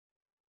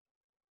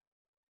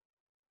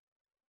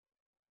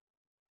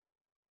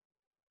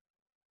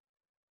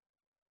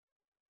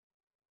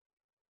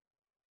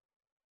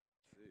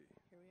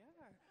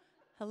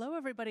Hello,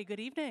 everybody. Good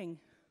evening.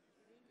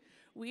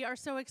 We are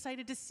so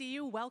excited to see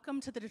you.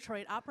 Welcome to the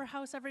Detroit Opera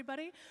House,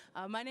 everybody.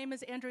 My name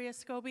is Andrea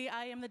Scobie.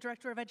 I am the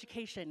Director of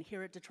Education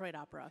here at Detroit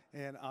Opera.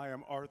 And I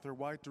am Arthur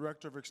White,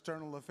 Director of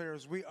External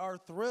Affairs. We are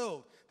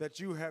thrilled that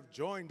you have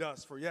joined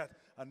us for yet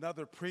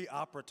another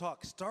pre-opera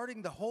talk,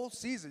 starting the whole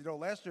season. You know,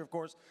 last year, of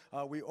course,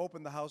 we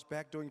opened the house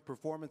back doing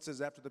performances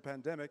after the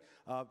pandemic,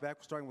 back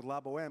starting with La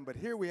Boheme. But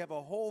here we have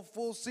a whole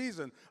full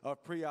season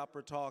of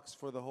pre-opera talks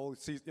for the whole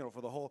season,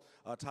 for the whole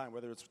time,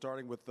 whether it's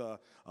starting with the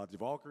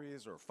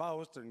Valkyries or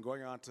Faust and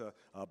going on to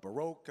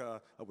Baroque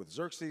with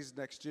Xerxes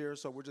next year.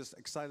 So we're just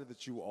excited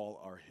that you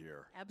all are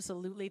here.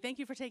 Absolutely. Thank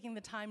you for taking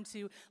the time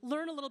to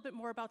learn a little bit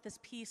more about this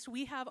piece.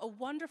 We have a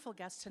wonderful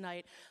guest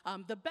tonight,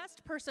 the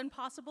best person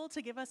possible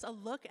to give us a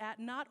look at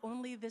not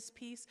only this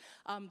piece,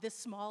 this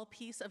small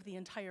piece of the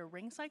entire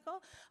Ring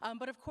cycle,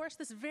 but of course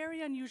this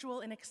very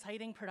unusual and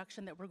exciting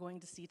production that we're going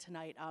to see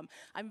tonight.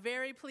 I'm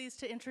very pleased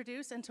to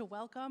introduce and to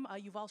welcome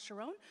Yuval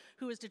Sharon,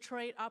 who is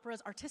Detroit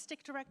Opera's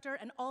artistic director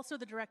and also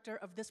the director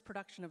of this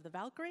production of the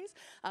Valkyries.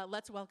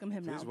 Let's welcome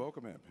him now. Please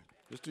welcome him,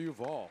 Mr.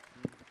 Yuval.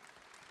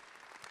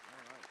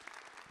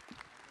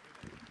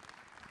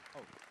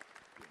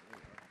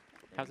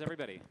 How's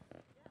everybody?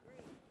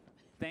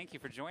 Thank you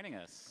for joining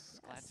us.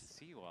 Glad to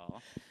see you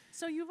all.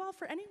 So Yuval,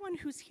 for anyone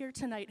who's here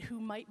tonight who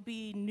might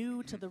be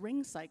new to the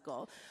Ring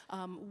cycle,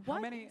 How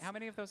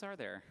many of those are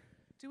there?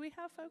 do we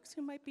have folks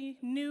who might be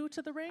new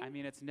to the Ring? I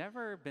mean, it's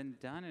never been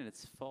done in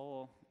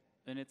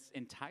its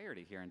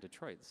entirety here in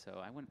Detroit,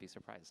 so I wouldn't be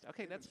surprised.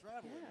 Okay, that's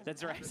right.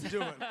 Let's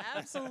do it.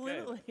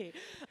 Absolutely.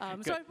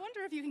 So I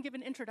wonder if you can give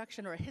an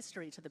introduction or a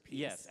history to the piece.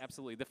 Yes,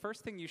 absolutely. The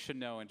first thing you should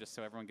know, and just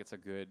so everyone gets a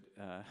good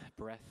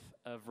breath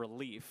of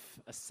relief,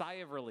 a sigh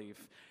of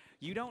relief,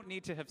 you don't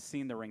need to have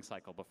seen the Ring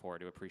cycle before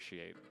to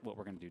appreciate what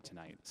we're going to do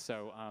tonight.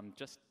 So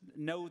just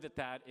know that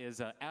that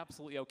is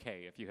absolutely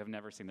okay if you have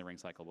never seen the Ring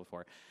cycle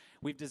before.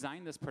 We've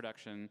designed this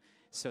production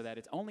so that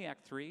it's only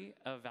Act 3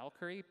 of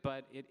Valkyrie,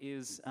 but it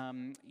is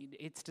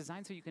it's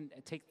designed so you can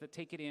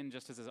take it in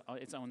just as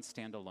its own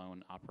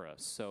standalone opera.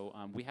 So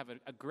we have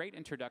a great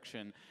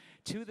introduction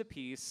to the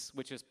piece,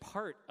 which is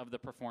part of the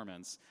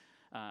performance.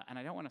 And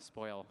I don't want to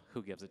spoil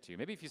who gives it to you.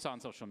 Maybe if you saw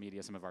on social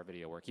media some of our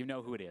video work, you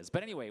know who it is.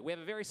 But anyway, we have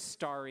a very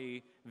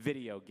starry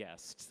video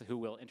guest who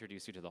will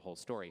introduce you to the whole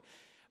story.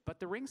 But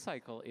the Ring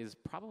cycle is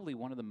probably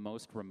one of the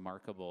most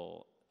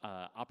remarkable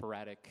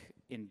operatic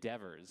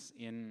endeavors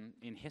in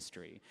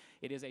history.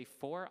 It is a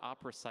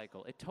 4-opera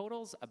cycle. It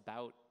totals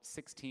about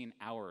 16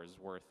 hours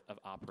worth of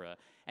opera,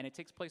 and it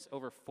takes place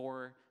over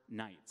 4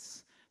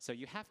 nights. So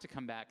you have to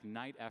come back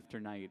night after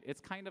night. It's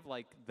kind of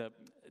like the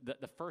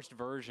first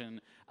version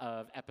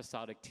of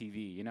episodic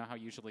TV. You know how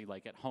usually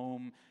like at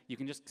home you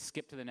can just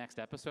skip to the next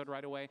episode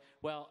right away?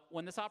 Well,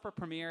 when this opera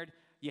premiered,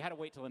 you had to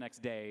wait till the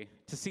next day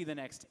to see the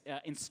next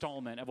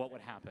installment of what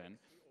would happen.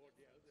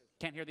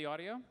 Can't hear the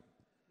audio?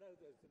 No,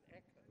 there's an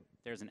echo.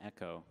 There's an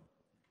echo.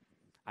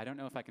 I don't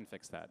know if I can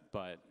fix that,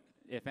 but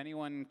if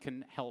anyone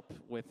can help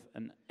with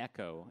an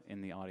echo in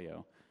the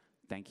audio,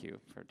 thank you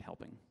for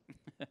helping.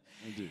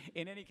 Indeed.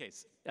 In any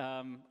case,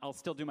 I'll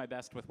still do my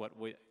best with what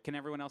we... Can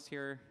everyone else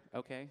hear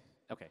okay?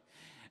 Okay.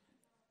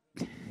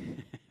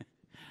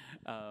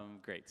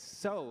 Great.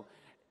 So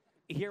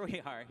here we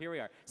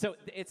are. So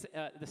it's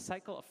the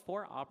cycle of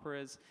 4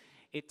 operas.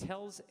 It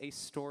tells a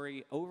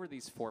story over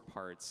these 4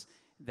 parts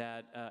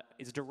that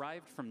is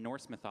derived from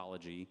Norse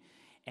mythology.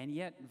 And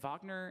yet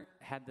Wagner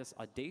had this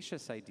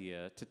audacious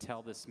idea to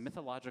tell this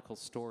mythological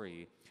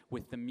story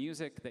with the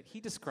music that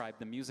he described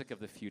the music of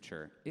the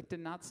future. It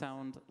did not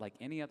sound like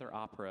any other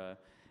opera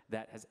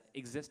that has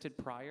existed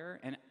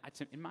prior, and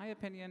in my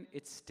opinion,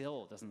 it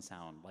still doesn't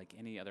sound like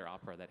any other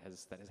opera that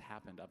has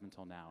happened up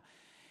until now.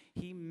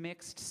 He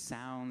mixed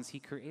sounds, he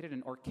created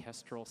an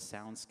orchestral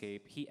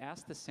soundscape, he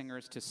asked the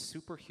singers to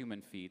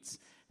superhuman feats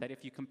that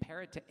if you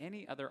compare it to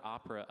any other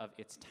opera of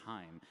its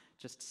time,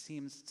 just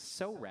seems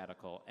so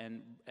radical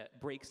and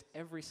breaks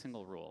every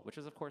single rule, which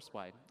is of course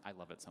why I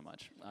love it so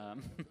much.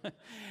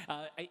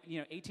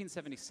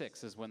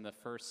 1876 is when the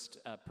first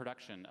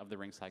production of the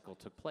Ring cycle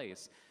took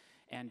place.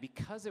 And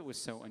because it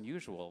was so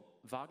unusual,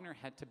 Wagner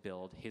had to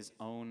build his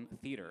own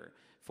theater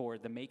for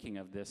the making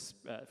of this,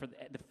 for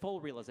the full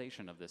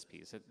realization of this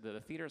piece. The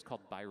theater is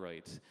called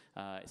Bayreuth,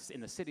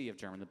 in the city of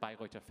Germany, the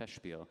Bayreuther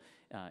Festspiel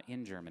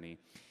in Germany.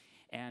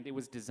 And it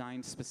was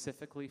designed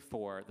specifically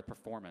for the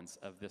performance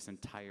of this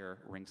entire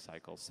Ring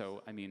cycle.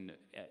 So, I mean,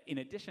 in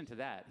addition to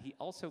that, he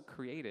also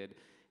created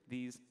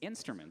these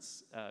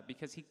instruments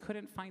because he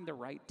couldn't find the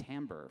right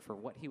timbre for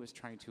what he was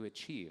trying to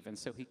achieve. And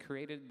so he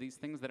created these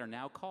things that are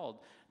now called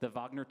the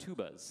Wagner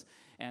tubas.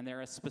 And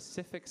they're a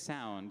specific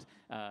sound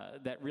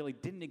that really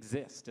didn't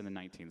exist in the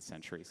 19th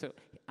century. So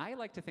I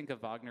like to think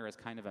of Wagner as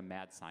kind of a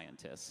mad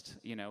scientist.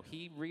 You know,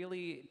 he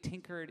really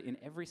tinkered in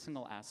every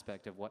single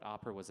aspect of what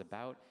opera was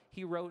about.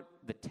 He wrote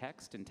the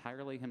text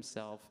entirely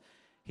himself.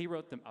 He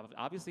wrote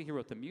obviously he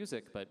wrote the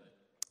music, but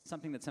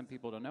something that some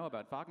people don't know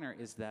about Wagner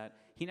is that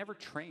he never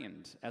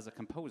trained as a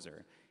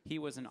composer. He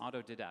was an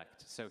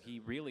autodidact, so he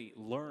really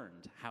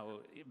learned how,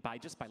 by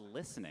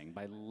listening,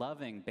 by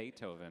loving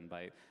Beethoven,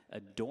 by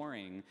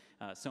adoring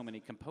so many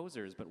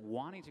composers, but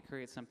wanting to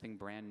create something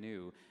brand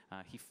new,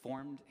 he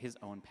formed his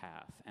own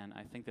path. And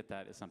I think that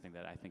that is something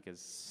that I think is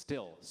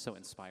still so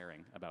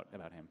inspiring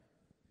about him.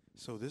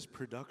 So this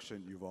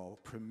production, Yuval,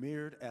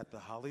 premiered at the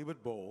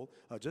Hollywood Bowl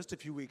just a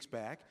few weeks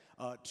back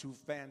to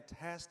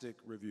fantastic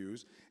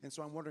reviews. And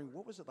so I'm wondering,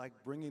 what was it like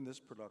bringing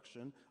this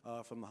production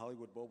from the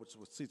Hollywood Bowl, which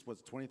seats,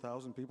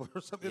 20,000 people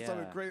or something? It's an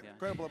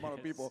incredible amount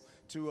of people,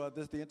 to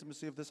the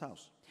intimacy of this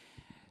house.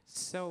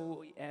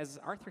 So, as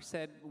Arthur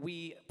said,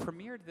 we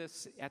premiered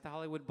this at the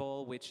Hollywood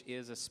Bowl, which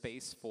is a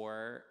space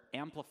for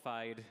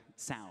amplified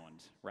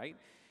sound, right?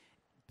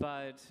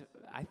 But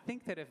I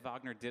think that if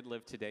Wagner did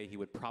live today, he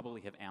would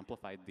probably have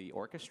amplified the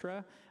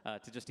orchestra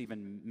to just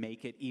even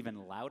make it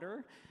even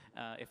louder,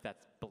 if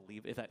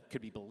that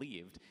could be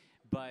believed.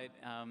 But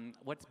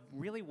what's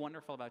really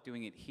wonderful about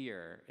doing it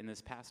here in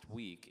this past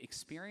week,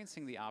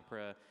 experiencing the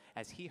opera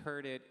as he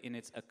heard it in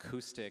its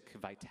acoustic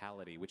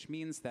vitality, which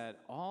means that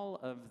all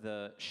of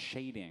the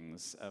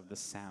shadings of the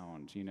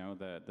sound, you know,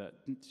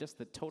 just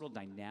the total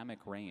dynamic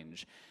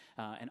range,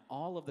 and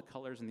all of the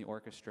colors in the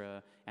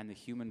orchestra and the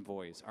human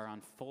voice are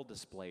on full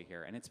display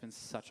here, and it's been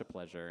such a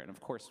pleasure. And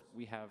of course,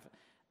 we have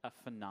a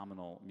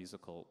phenomenal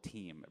musical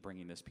team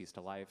bringing this piece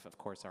to life. Of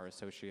course, our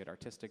associate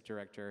artistic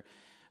director,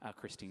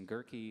 Christine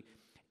Gerke,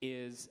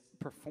 is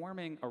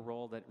performing a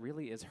role that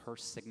really is her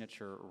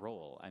signature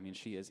role. I mean,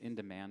 she is in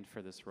demand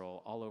for this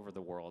role all over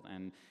the world,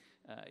 and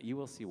you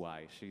will see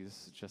why.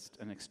 She's just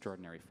an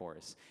extraordinary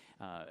force.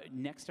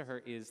 Next to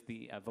her is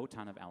the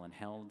Wotan of Alan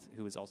Held,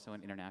 who is also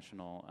an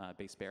international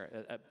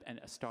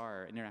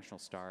international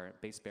star,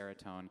 bass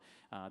baritone,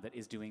 that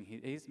is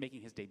he's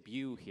making his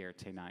debut here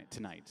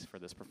tonight for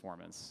this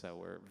performance. So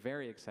we're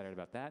very excited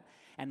about that.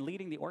 And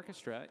leading the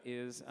orchestra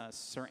is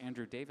Sir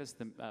Andrew Davis,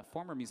 the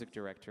former music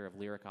director of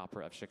Lyric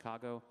Opera of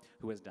Chicago,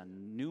 who has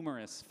done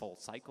numerous full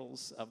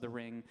cycles of The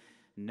Ring,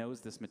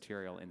 knows this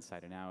material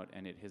inside and out,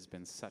 and it has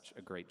been such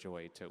a great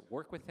joy to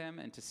work with him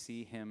and to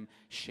see him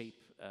shape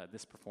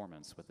this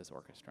performance with this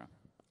orchestra.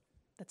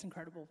 That's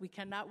incredible. We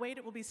cannot wait.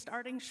 It will be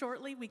starting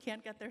shortly. We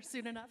can't get there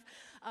soon enough.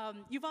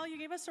 Yuval, you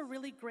gave us a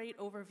really great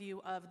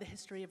overview of the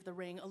history of The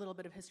Ring, a little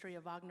bit of history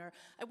of Wagner.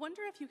 I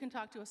wonder if you can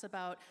talk to us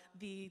about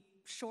the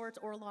short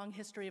or long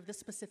history of this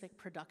specific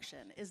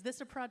production. Is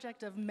this a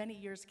project of many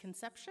years'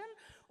 conception,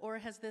 or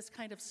has this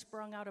kind of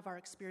sprung out of our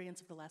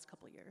experience of the last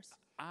couple of years?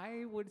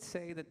 I would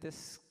say that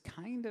this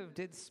kind of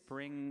did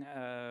spring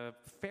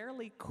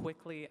fairly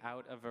quickly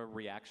out of a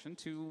reaction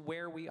to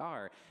where we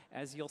are.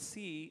 As you'll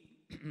see,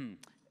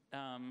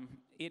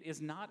 it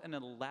is not an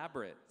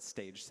elaborate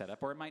stage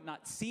setup, or it might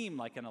not seem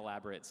like an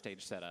elaborate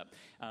stage setup.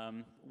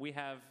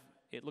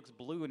 It looks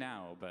blue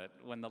now, but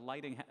when the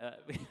lighting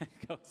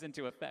goes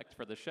into effect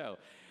for the show,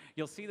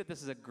 you'll see that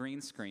this is a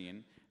green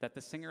screen that the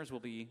singers will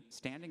be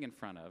standing in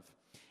front of,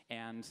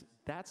 and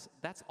that's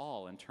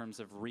all in terms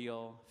of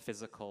real,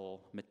 physical,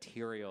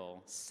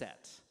 material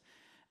set.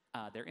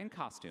 They're in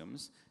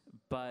costumes,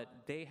 but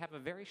they have a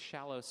very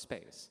shallow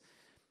space.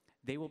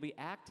 They will be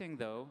acting,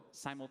 though,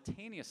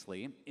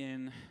 simultaneously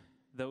in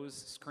those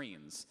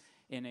screens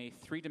in a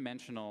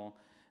three-dimensional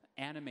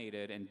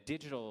animated and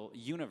digital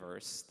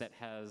universe that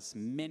has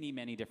many,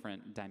 many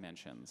different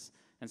dimensions.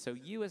 And so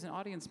you, as an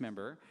audience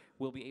member,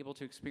 will be able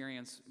to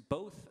experience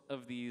both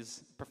of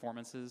these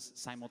performances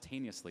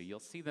simultaneously. You'll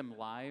see them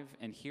live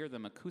and hear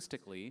them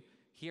acoustically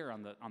here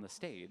on the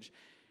stage,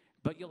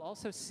 but you'll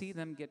also see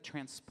them get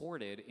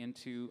transported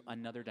into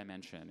another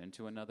dimension,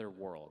 into another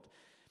world.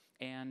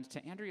 And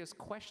to Andrea's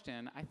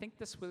question, I think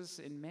this was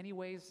in many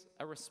ways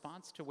a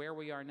response to where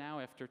we are now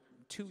after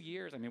 2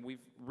 years. I mean, we've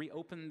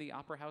reopened the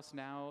Opera House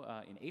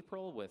now in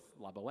April with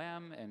La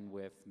Bohème and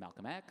with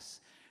Malcolm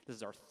X. This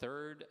is our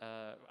third,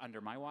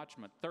 under my watch,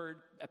 third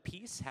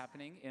piece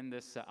happening in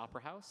this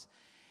Opera House.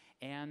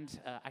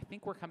 And I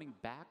think we're coming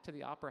back to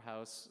the Opera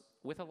House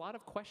with a lot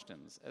of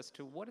questions as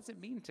to what does it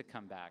mean to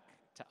come back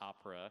to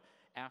opera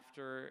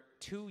after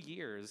 2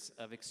 years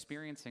of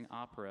experiencing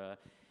opera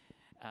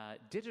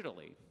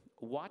digitally.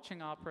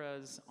 Watching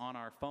operas on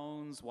our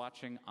phones,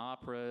 watching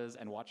operas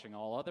and watching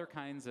all other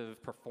kinds of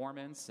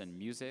performance and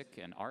music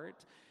and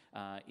art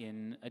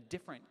in a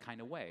different kind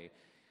of way.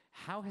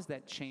 How has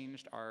that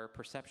changed our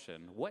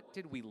perception? What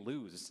did we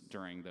lose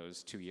during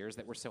those 2 years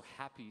that we're so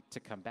happy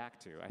to come back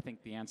to? I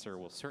think the answer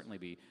will certainly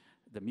be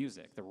the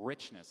music, the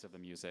richness of the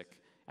music,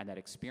 and that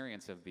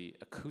experience of the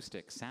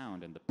acoustic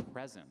sound and the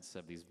presence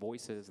of these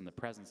voices and the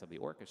presence of the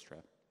orchestra.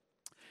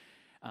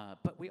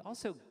 But we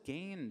also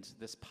gained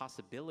this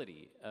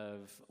possibility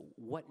of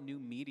what new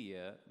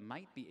media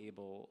might be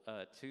able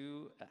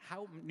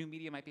how new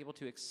media might be able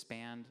to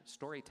expand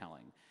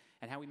storytelling,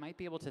 and how we might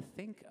be able to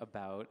think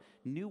about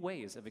new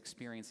ways of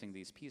experiencing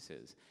these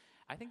pieces.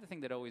 I think the thing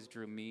that always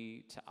drew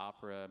me to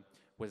opera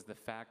was the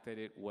fact that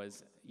it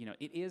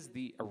is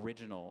the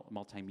original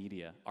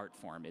multimedia art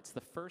form. It's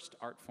the first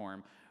art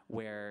form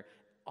where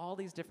all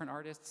these different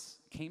artists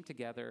came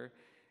together,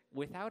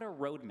 without a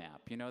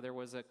roadmap. You know, there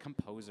was a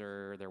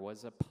composer, there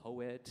was a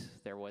poet,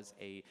 there was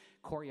a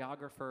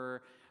choreographer,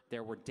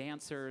 there were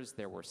dancers,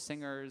 there were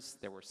singers,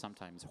 there were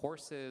sometimes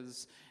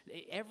horses.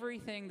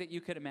 Everything that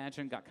you could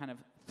imagine got kind of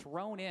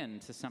thrown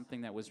into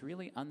something that was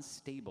really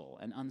unstable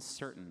and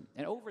uncertain.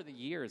 And over the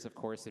years, of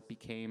course, it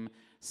became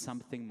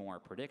something more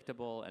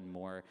predictable and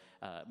more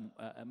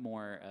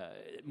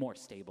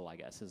stable, I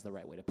guess, is the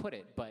right way to put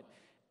it. But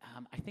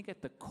I think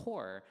at the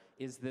core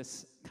is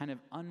this kind of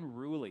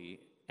unruly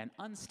and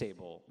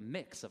unstable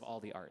mix of all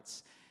the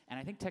arts. And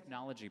I think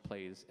technology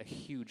plays a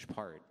huge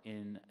part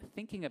in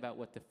thinking about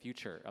what the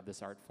future of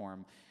this art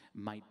form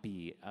might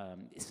be.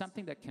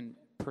 Something that can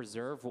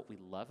preserve what we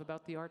love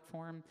about the art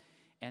form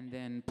and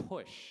then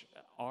push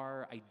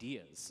our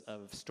ideas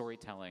of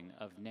storytelling,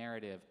 of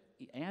narrative,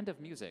 and of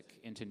music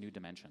into new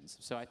dimensions.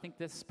 So I think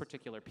this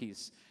particular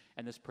piece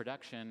and this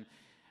production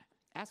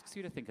asks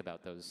you to think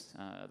about those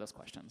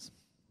questions.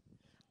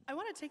 I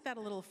want to take that a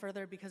little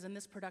further because in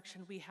this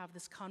production we have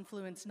this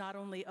confluence not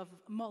only of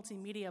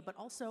multimedia but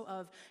also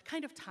of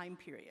kind of time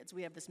periods.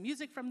 We have this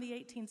music from the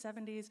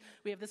 1870s,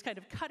 we have this kind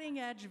of cutting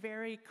edge,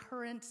 very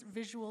current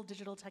visual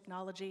digital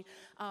technology,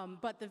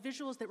 but the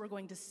visuals that we're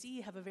going to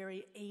see have a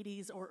very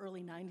 80s or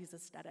early 90s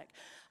aesthetic.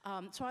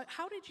 So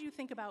how did you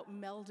think about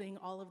melding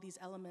all of these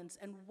elements,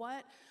 and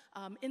what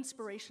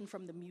inspiration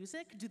from the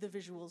music do the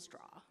visuals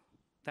draw?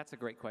 That's a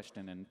great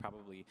question and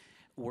probably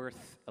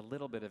worth a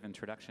little bit of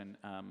introduction.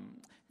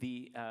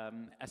 The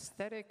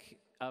aesthetic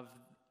of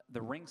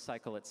the ring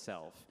cycle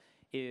itself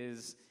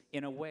is,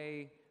 in a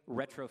way,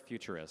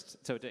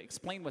 retro-futurist. So to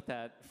explain what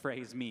that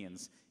phrase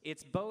means,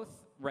 it's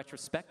both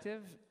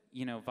retrospective.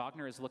 You know,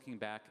 Wagner is looking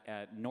back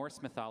at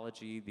Norse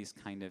mythology, these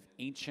kind of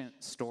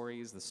ancient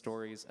stories, the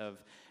stories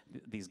of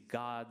these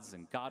gods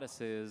and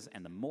goddesses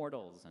and the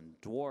mortals and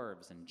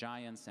dwarves and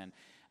giants and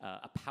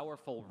a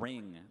powerful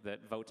ring that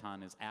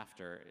Wotan is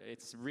after.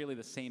 It's really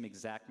the same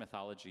exact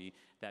mythology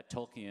that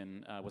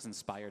Tolkien was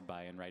inspired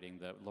by in writing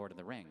The Lord of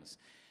the Rings.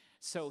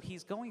 So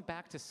he's going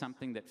back to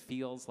something that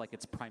feels like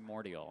it's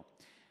primordial,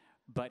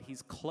 but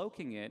he's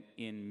cloaking it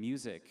in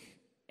music.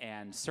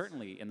 And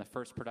certainly in the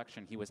first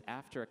production, he was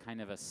after a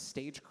kind of a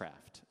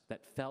stagecraft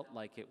that felt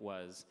like it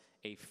was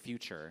a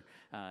future,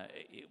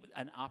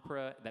 an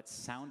opera that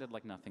sounded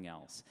like nothing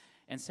else.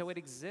 And so it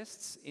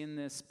exists in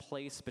this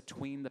place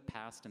between the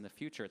past and the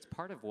future. It's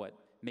part of what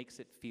makes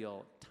it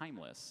feel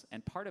timeless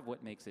and part of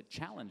what makes it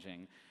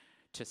challenging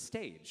to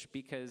stage.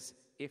 Because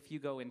if you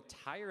go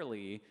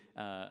entirely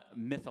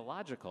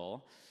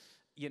mythological,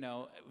 you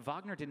know,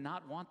 Wagner did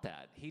not want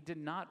that. He did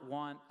not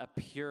want a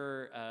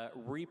pure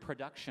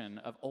reproduction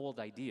of old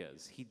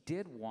ideas. He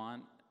did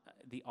want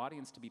the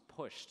audience to be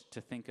pushed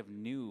to think of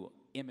new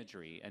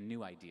imagery and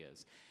new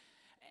ideas.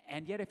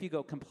 And yet, if you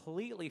go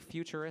completely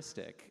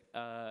futuristic,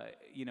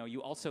 you know,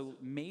 you also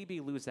maybe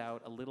lose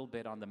out a little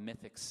bit on the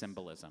mythic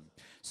symbolism.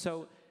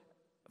 So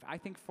I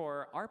think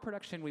for our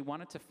production, we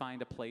wanted to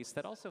find a place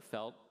that also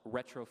felt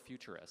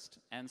retro-futurist.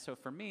 And so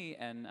for me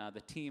and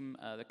the team,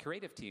 the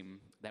creative team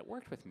that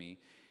worked with me,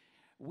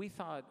 we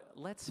thought,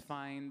 let's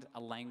find a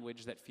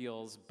language that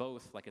feels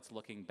both like it's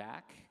looking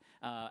back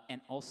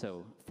and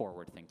also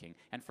forward-thinking.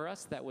 And for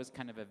us, that was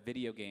kind of a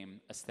video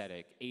game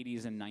aesthetic,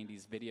 80s and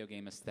 90s video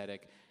game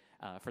aesthetic.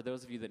 For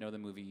those of you that know the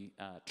movie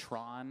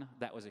Tron,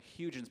 that was a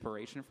huge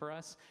inspiration for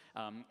us.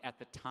 At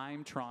the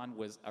time, Tron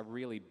was a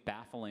really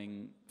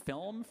baffling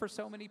film for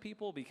so many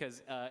people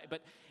because,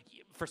 but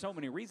for so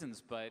many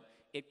reasons. But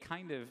it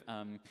kind of,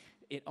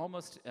 it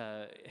almost,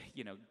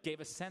 you know,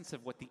 gave a sense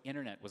of what the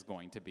internet was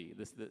going to be.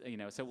 You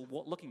know, so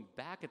looking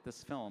back at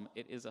this film,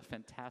 it is a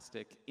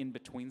fantastic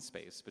in-between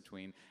space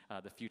between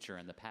the future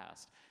and the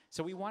past.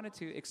 So we wanted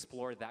to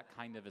explore that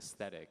kind of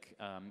aesthetic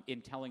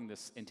in telling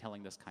this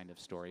kind of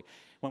story.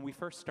 When we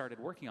first started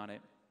working on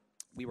it,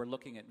 we were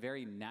looking at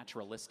very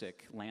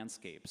naturalistic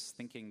landscapes,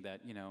 thinking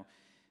that, you know,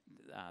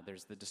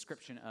 there's the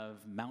description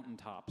of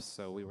mountaintops,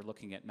 so we were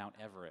looking at Mount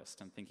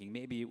Everest and thinking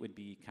maybe it would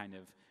be kind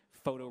of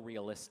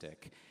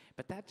photorealistic.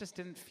 But that just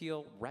didn't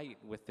feel right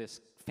with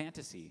this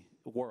fantasy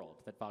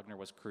world that Wagner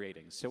was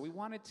creating. So we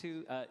wanted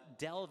to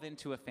delve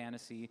into a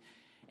fantasy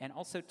and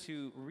also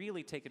to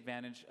really take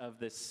advantage of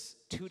this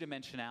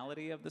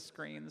two-dimensionality of the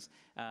screens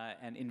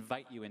and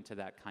invite you into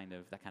that kind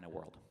of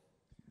world.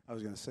 I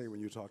was going to say,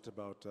 when you talked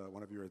about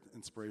one of your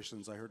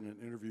inspirations, I heard in an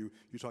interview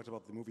you talked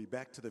about the movie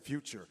Back to the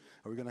Future.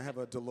 Are we going to have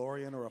a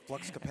DeLorean or a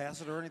flux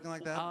capacitor or anything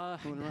like that?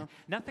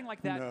 Nothing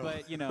like that, No.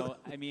 But, you know,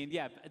 I mean,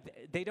 yeah,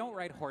 they don't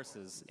ride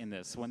horses in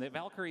this. When the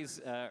Valkyries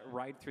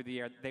ride through the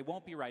air, they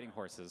won't be riding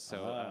horses.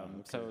 So,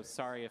 okay. So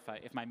sorry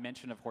if my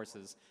mention of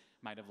horses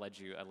might have led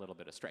you a little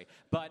bit astray.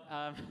 But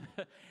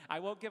I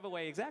won't give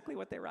away exactly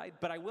what they ride,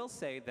 but I will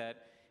say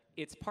that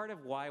it's part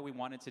of why we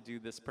wanted to do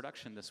this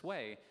production this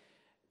way.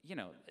 You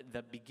know,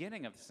 the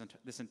beginning of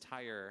this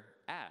entire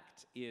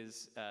act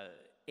is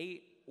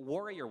 8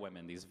 warrior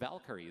women, these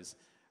Valkyries.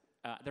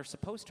 They're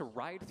supposed to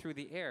ride through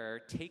the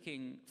air,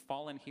 taking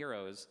fallen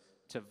heroes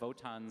to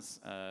Wotan's,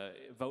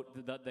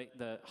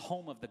 the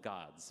home of the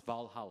gods,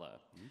 Valhalla,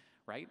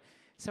 right?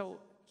 So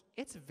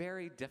it's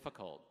very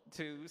difficult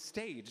to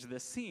stage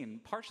this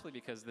scene, partially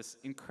because this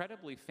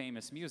incredibly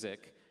famous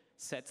music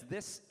sets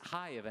this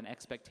high of an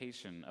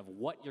expectation of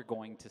what you're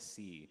going to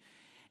see.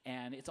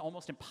 And it's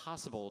almost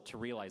impossible to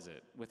realize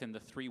it within the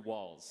 3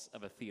 walls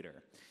of a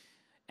theater.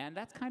 And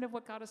that's kind of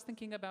what got us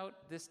thinking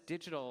about this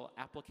digital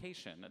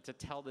application to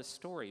tell this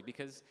story,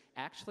 because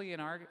actually in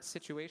our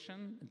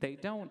situation, they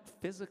don't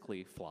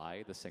physically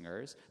fly, the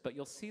singers, but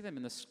you'll see them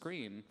in the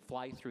screen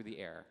fly through the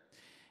air.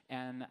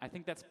 And I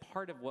think that's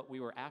part of what we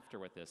were after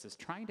with this, is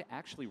trying to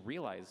actually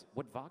realize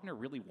what Wagner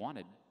really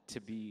wanted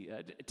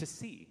to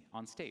see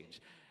on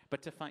stage,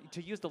 but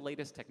to use the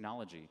latest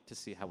technology to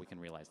see how we can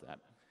realize that.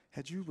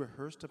 Had you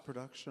rehearsed a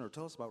production, or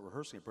tell us about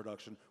rehearsing a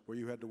production where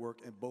you had to work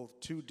in both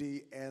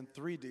 2D and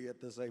 3D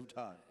at the same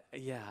time?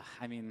 Yeah,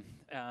 I mean,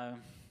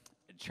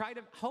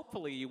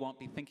 hopefully you won't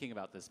be thinking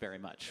about this very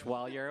much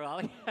while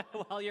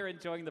you're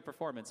enjoying the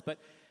performance, but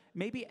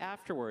maybe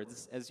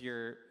afterwards, as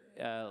you're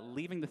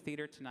leaving the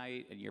theater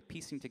tonight and you're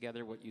piecing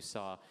together what you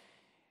saw,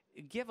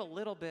 give a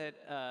little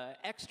bit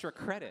extra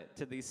credit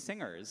to these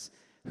singers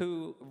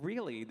who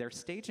really, their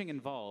staging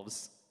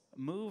involves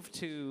move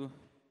to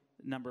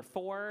number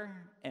 4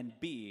 and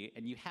B,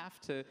 and you have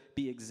to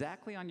be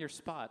exactly on your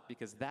spot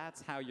because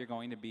that's how you're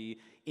going to be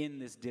in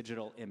this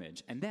digital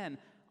image. And then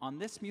on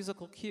this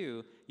musical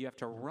cue, you have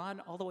to run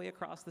all the way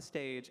across the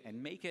stage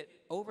and make it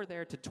over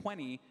there to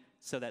 20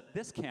 so that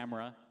this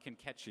camera can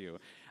catch you.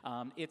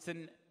 It's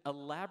an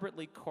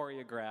elaborately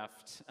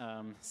choreographed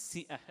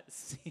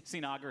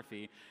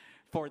scenography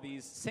for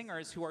these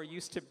singers who are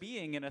used to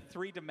being in a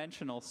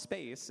 3-dimensional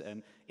space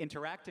and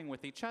interacting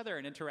with each other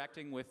and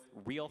interacting with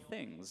real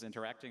things,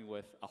 interacting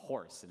with a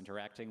horse,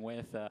 interacting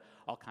with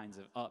all kinds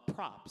of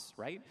props,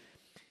 right?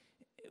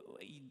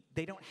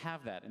 They don't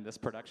have that in this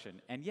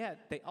production, and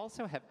yet they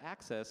also have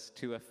access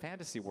to a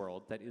fantasy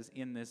world that is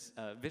in this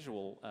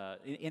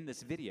in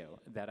this video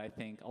that I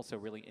think also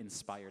really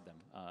inspired them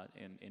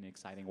in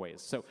exciting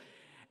ways. So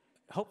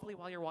hopefully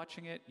while you're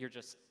watching it, you're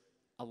just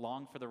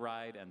along for the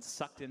ride and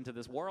sucked into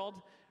this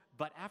world,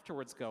 but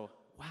afterwards go,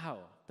 wow,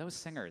 those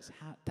singers,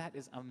 that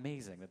is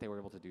amazing that they were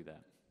able to do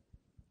that.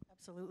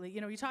 Absolutely.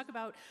 You talk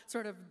about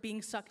sort of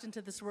being sucked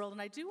into this world,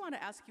 and I do want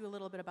to ask you a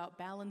little bit about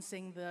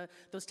balancing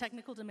those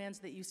technical demands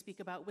that you speak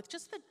about with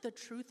just the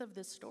truth of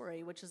this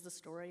story, which is the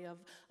story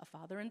of a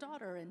father and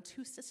daughter and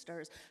 2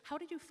 sisters. How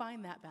did you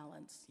find that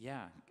balance?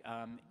 Yeah.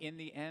 In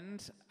the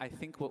end, I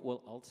think what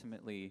will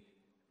ultimately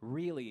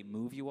really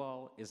move you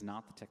all is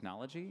not the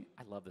technology.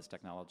 I love this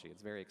technology.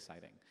 It's very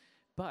exciting.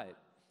 But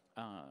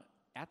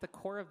at the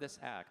core of this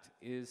act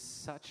is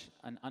such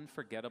an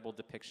unforgettable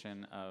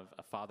depiction of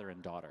a father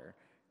and daughter,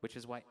 which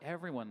is why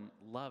everyone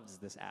loves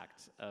this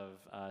act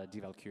of Die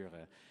Valkyrie.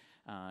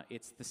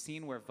 It's the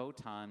scene where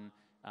Wotan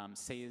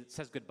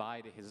says goodbye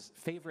to his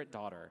favorite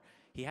daughter.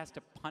 He has to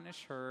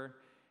punish her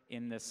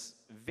in this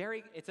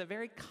it's a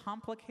very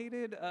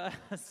complicated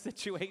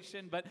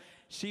situation, but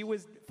she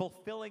was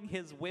fulfilling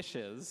his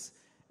wishes,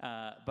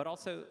 but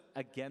also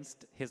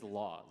against his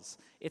laws.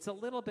 It's a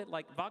little bit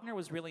like Wagner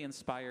was really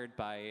inspired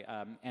by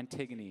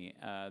Antigone,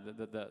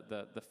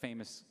 the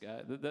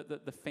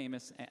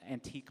famous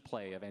antique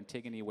play of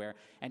Antigone, where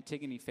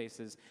Antigone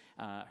faces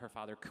her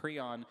father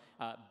Creon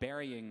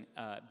burying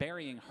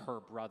her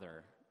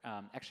brother.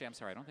 Actually, I'm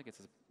sorry, I don't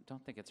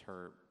think it's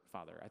her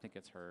father. I think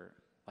it's her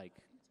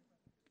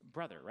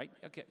brother, right?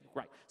 Okay,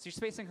 right. So she's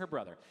facing her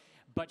brother,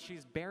 but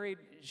she's buried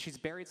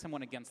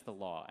someone against the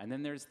law, and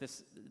then there's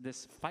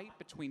this fight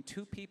between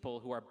 2 people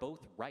who are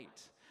both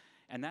right,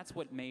 and that's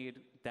what made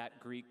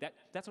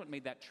that's what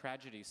made that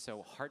tragedy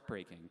so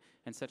heartbreaking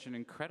and such an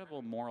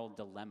incredible moral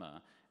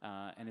dilemma,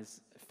 and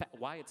is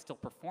why it's still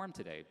performed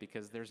today,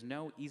 because there's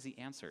no easy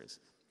answers.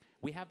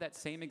 We have that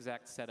same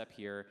exact setup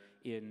here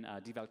in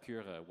Die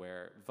Valkyrie,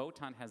 where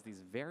Wotan has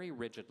these very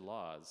rigid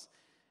laws,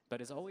 but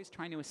is always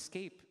trying to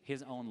escape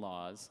his own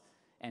laws,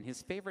 and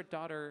his favorite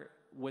daughter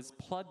was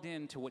plugged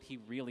into what he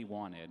really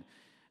wanted,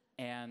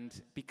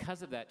 and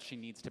because of that, she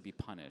needs to be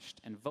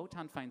punished. And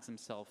Wotan finds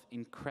himself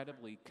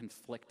incredibly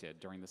conflicted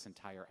during this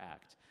entire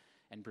act.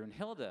 And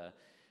Brunhilde,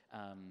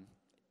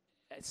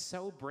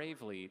 so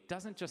bravely,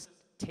 doesn't just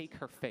take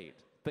her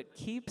fate, but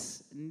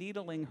keeps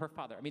needling her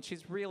father. I mean,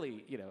 she's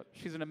really,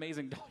 she's an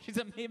amazing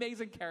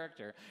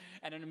character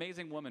and an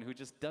amazing woman who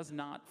just does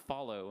not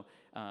follow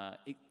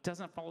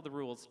the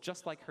rules,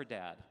 just like her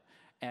dad,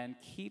 and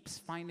keeps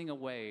finding a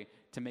way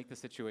to make the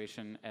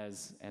situation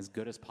as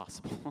good as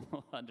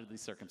possible under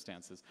these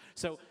circumstances.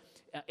 So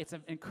it's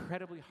an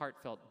incredibly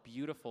heartfelt,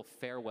 beautiful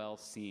farewell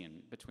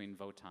scene between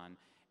Wotan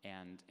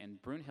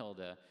and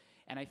Brunhilde.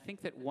 And I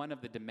think that one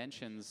of the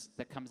dimensions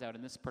that comes out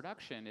in this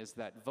production is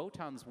that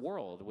Wotan's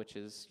world, which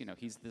is,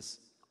 he's this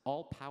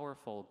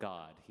all-powerful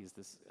god. He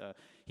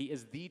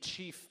is the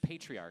chief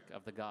patriarch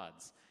of the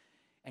gods.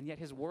 And yet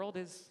his world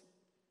is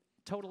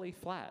totally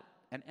flat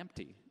and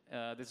empty.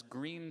 This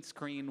green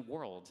screen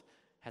world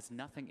has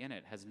nothing in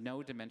it, has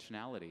no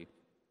dimensionality.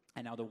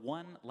 And now the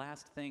one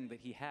last thing that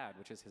he had,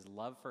 which is his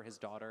love for his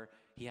daughter,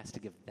 he has to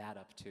give that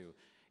up too.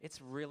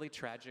 It's really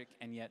tragic,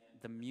 and yet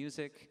the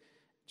music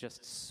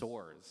just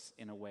soars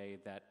in a way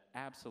that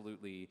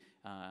absolutely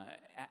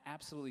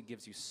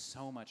gives you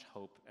so much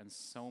hope and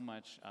so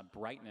much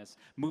brightness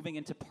moving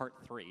into part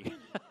 3.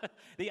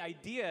 The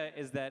idea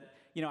is that,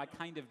 I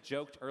kind of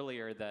joked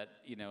earlier that,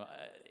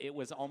 it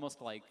was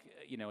almost like,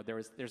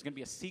 there's going to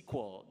be a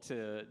sequel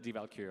to Die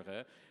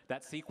Valkyrie.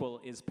 That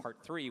sequel is part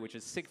 3, which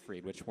is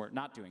Siegfried, which we're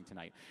not doing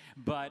tonight.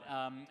 But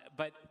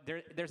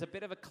there's a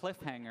bit of a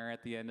cliffhanger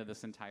at the end of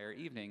this entire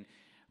evening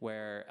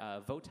where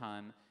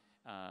Wotan,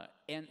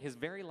 and his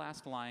very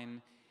last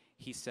line,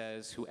 he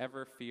says,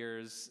 whoever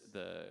fears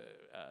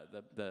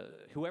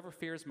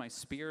my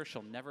spear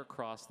shall never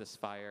cross this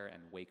fire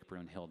and wake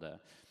Brunhilde.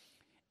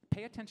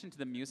 Pay attention to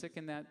the music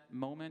in that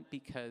moment,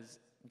 because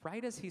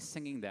right as he's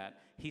singing that,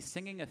 he's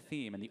singing a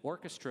theme, and the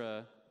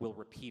orchestra will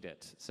repeat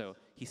it. So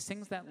he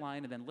sings that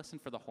line, and then listen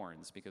for the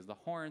horns, because the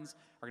horns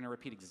are going to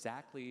repeat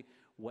exactly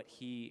what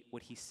he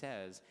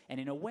says. And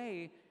in a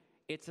way,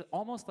 it's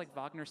almost like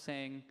Wagner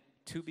saying,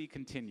 to be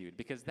continued,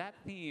 because that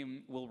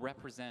theme will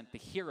represent the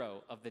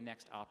hero of the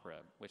next opera,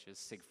 which is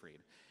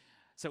Siegfried.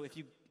 So if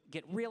you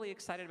get really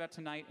excited about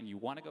tonight and you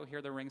want to go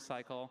hear the Ring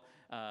Cycle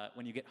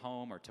when you get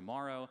home or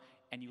tomorrow,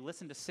 and you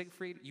listen to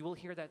Siegfried, you will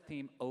hear that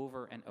theme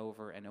over and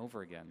over and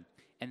over again.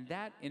 And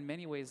that, in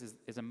many ways,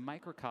 is a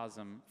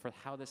microcosm for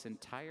how this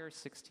entire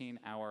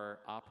 16-hour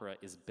opera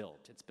is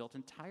built. It's built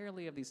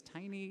entirely of these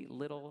tiny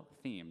little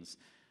themes.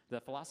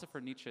 The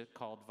philosopher Nietzsche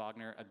called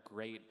Wagner a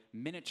great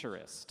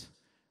miniaturist,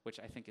 which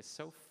I think is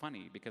so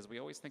funny, because we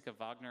always think of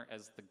Wagner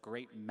as the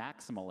great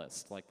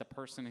maximalist, like the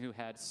person who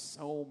had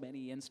so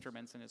many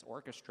instruments in his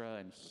orchestra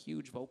and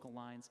huge vocal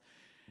lines.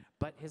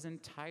 But his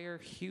entire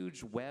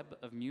huge web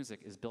of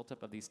music is built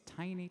up of these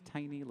tiny,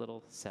 tiny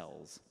little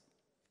cells.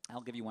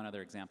 I'll give you one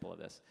other example of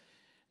this.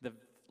 The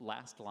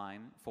last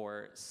line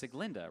for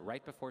Sieglinde,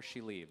 right before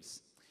she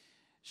leaves,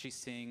 she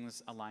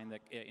sings a line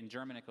that, in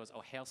German, it goes,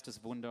 O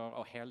hellstes Wunder,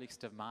 O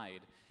herrlichste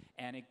Maid.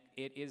 And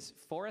it is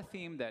for a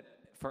theme that,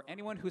 for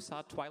anyone who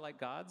saw Twilight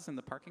Gods in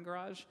the parking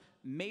garage,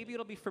 maybe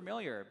it'll be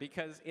familiar,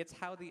 because it's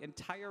how the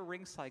entire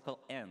Ring Cycle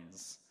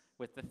ends,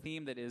 with the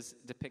theme that is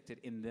depicted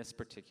in this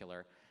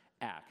particular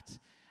act.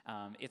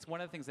 It's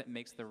one of the things that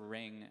makes the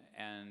Ring,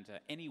 and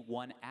any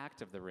one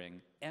act of the Ring,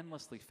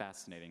 endlessly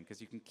fascinating,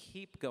 because you can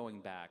keep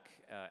going back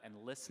and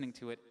listening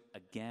to it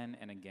again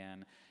and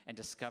again, and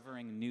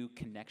discovering new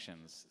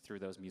connections through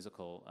those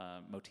musical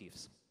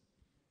motifs.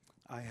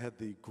 I had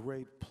the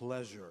great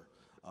pleasure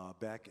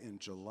back in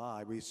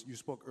July. You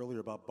spoke earlier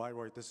about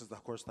Bayreuth. This is,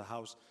 of course, the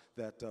house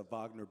that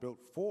Wagner built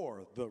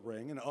for The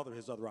Ring and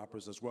his other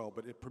operas as well.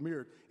 But it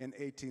premiered in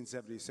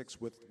 1876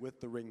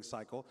 with the Ring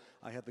Cycle.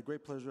 I had the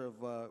great pleasure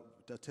of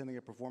attending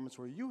a performance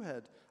where you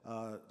had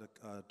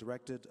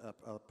directed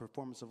a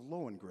performance of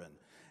Lohengrin.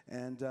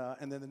 And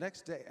then the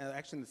next day,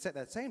 actually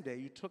that same day,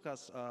 you took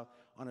us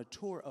on a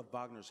tour of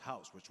Wagner's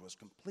house, which was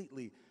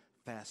completely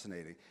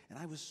fascinating. And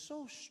I was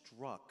so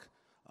struck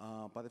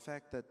by the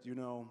fact that,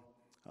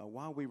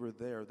 while we were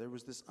there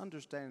was this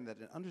understanding that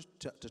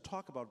to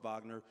talk about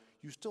Wagner,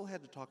 you still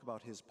had to talk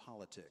about his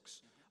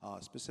politics,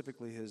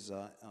 specifically his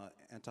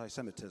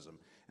anti-Semitism.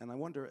 And I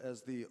wonder,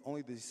 as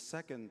only the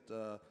second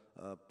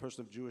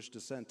person of Jewish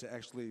descent to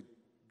actually,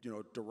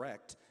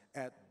 direct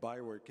at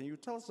Bayreuth, can you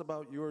tell us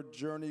about your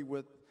journey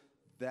with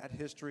that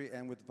history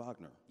and with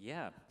Wagner?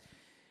 Yeah.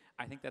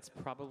 I think that's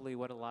probably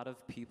what a lot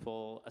of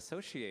people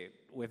associate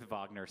with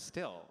Wagner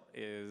still,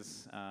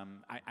 is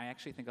I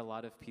actually think a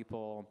lot of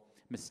people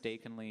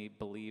mistakenly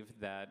believed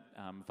that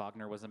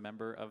Wagner was a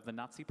member of the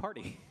Nazi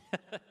Party.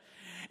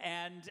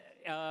 And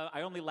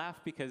I only laugh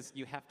because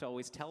you have to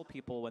always tell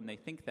people when they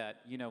think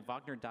that,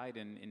 Wagner died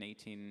in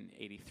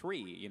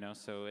 1883,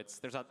 so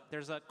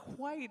there's a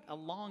quite a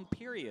long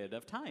period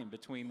of time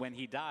between when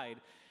he died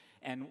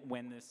and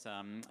when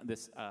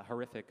this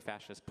horrific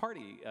fascist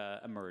party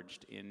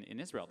emerged in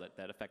Israel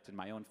that affected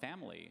my own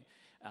family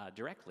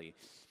directly.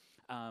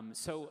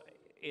 So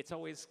it's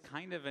always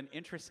kind of an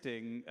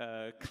interesting,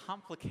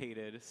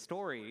 complicated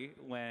story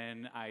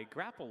when I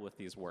grapple with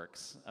these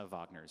works of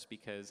Wagner's,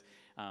 because,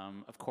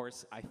 of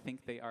course, I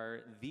think they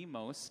are the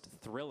most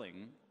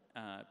thrilling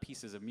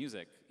pieces of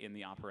music in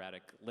the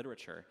operatic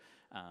literature.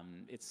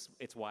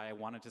 It's why I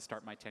wanted to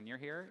start my tenure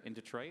here in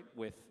Detroit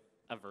with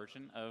a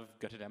version of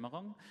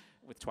Götterdämmerung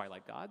with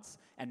Twilight Gods,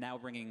 and now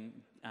bringing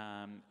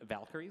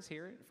Valkyries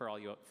here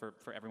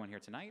for everyone here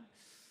tonight.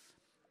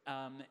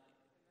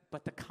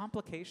 But the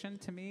complication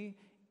to me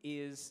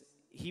is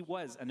he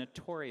was a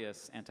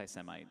notorious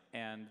anti-Semite,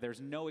 and there's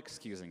no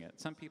excusing it.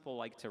 Some people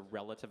like to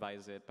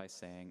relativize it by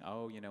saying,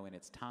 oh, in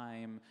its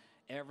time,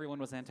 everyone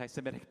was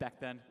anti-Semitic back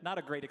then. Not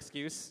a great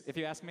excuse, if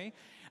you ask me.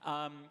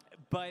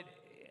 But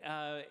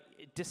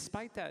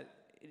despite that,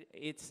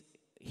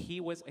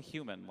 he was a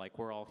human, like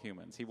we're all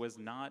humans. He was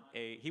not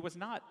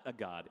a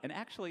god. And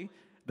actually,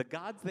 the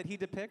gods that he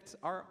depicts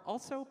are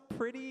also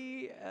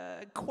pretty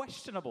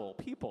questionable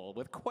people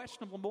with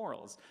questionable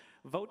morals.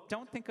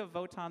 Don't think of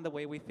Wotan the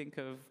way we think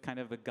of kind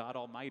of a God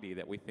Almighty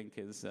that we think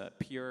is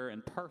pure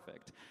and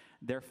perfect.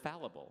 They're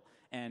fallible.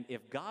 And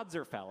if gods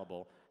are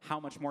fallible, how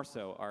much more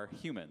so are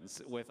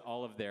humans with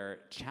all of their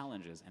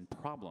challenges and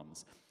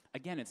problems?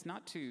 Again, it's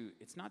not to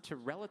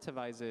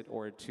relativize it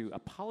or to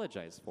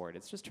apologize for it.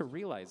 It's just to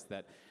realize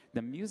that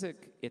the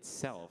music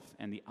itself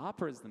and the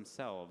operas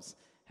themselves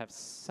have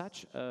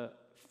such a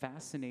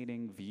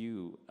fascinating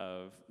view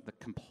of the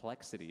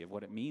complexity of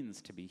what it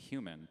means to be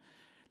human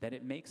that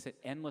it makes it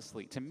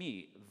endlessly, to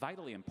me,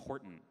 vitally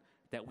important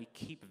that we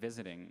keep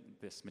visiting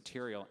this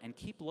material and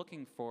keep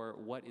looking for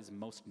what is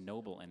most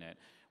noble in it,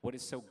 what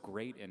is so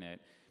great in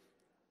it,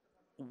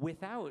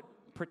 without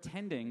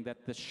pretending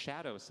that the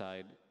shadow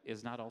side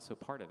is not also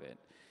part of it.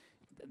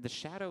 The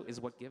shadow is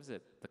what gives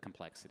it the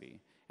complexity.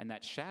 And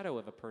that shadow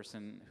of a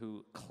person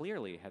who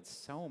clearly had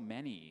so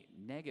many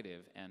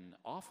negative and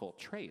awful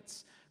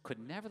traits could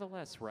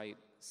nevertheless write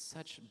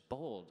such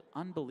bold,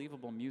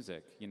 unbelievable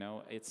music. You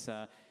know, it's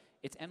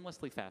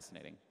endlessly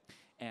fascinating.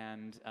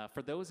 And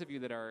for those of you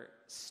that are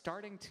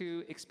starting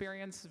to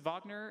experience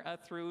Wagner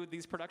through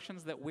these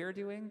productions that we're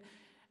doing,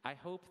 I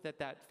hope that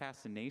that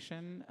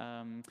fascination,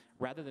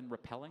 rather than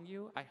repelling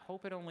you, I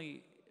hope it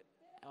only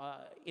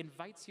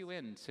invites you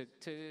in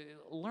to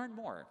learn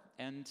more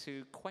and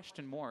to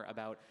question more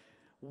about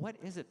what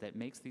is it that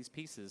makes these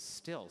pieces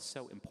still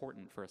so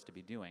important for us to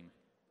be doing.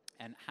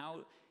 And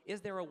how,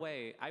 is there a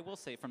way, I will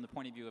say from the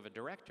point of view of a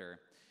director,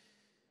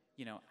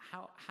 you know,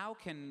 how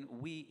can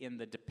we in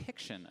the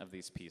depiction of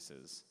these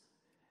pieces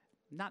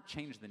not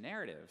change the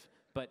narrative,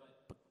 but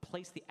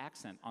place the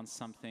accent on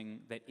something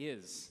that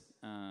is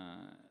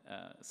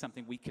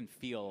something we can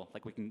feel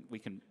like we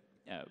can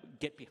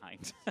get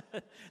behind,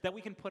 that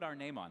we can put our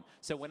name on.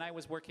 So when I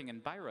was working in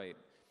Bayreuth,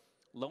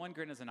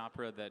 Lohengrin is an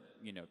opera that,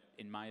 you know,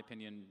 in my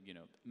opinion, you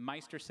know,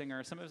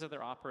 Meistersinger, some of his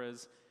other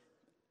operas,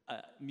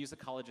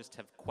 musicologists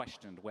have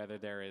questioned whether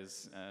there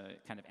is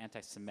kind of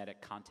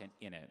anti-Semitic content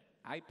in it.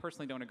 I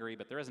personally don't agree,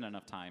 but there isn't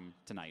enough time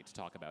tonight to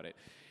talk about it.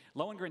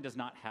 Lohengrin does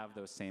not have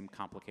those same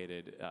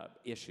complicated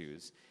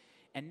issues.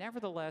 And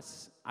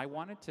nevertheless, I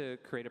wanted to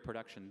create a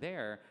production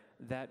there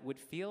that would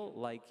feel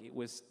like it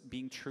was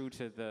being true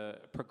to the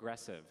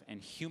progressive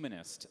and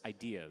humanist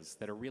ideas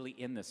that are really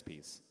in this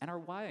piece, and are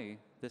why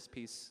this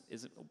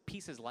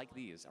pieces like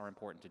these are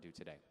important to do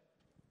today.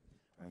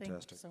 Fantastic.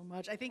 Thank you so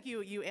much. I think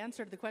you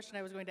answered the question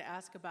I was going to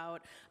ask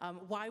about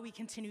why we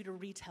continue to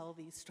retell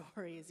these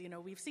stories. You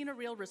know, we've seen a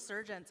real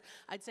resurgence,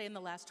 I'd say, in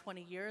the last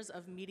 20 years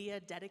of media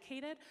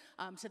dedicated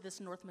to this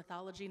Norse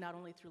mythology, not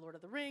only through Lord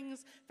of the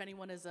Rings. If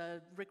anyone is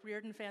a Rick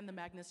Riordan fan, the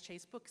Magnus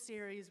Chase book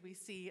series, we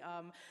see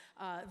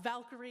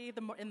Valkyrie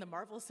in the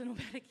Marvel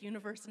Cinematic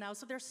Universe now.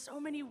 So there's so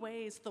many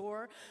ways,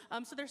 Thor.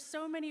 So there's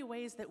so many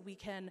ways that we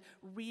can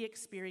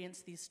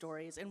re-experience these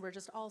stories. And we're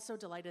just all so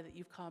delighted that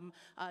you've come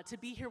to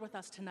be here with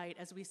us tonight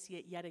as we see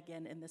it yet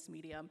again in this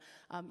medium.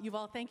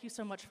 Yuval, thank you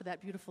so much for that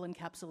beautiful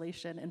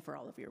encapsulation and for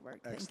all of your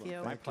work. Excellent. Thank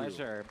you. My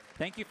pleasure.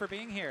 Thank you for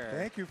being here.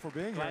 Thank you for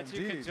being Glad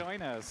here. you could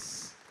join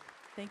us.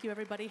 Thank you,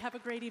 everybody. Have a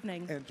great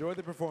evening. Enjoy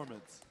the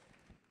performance.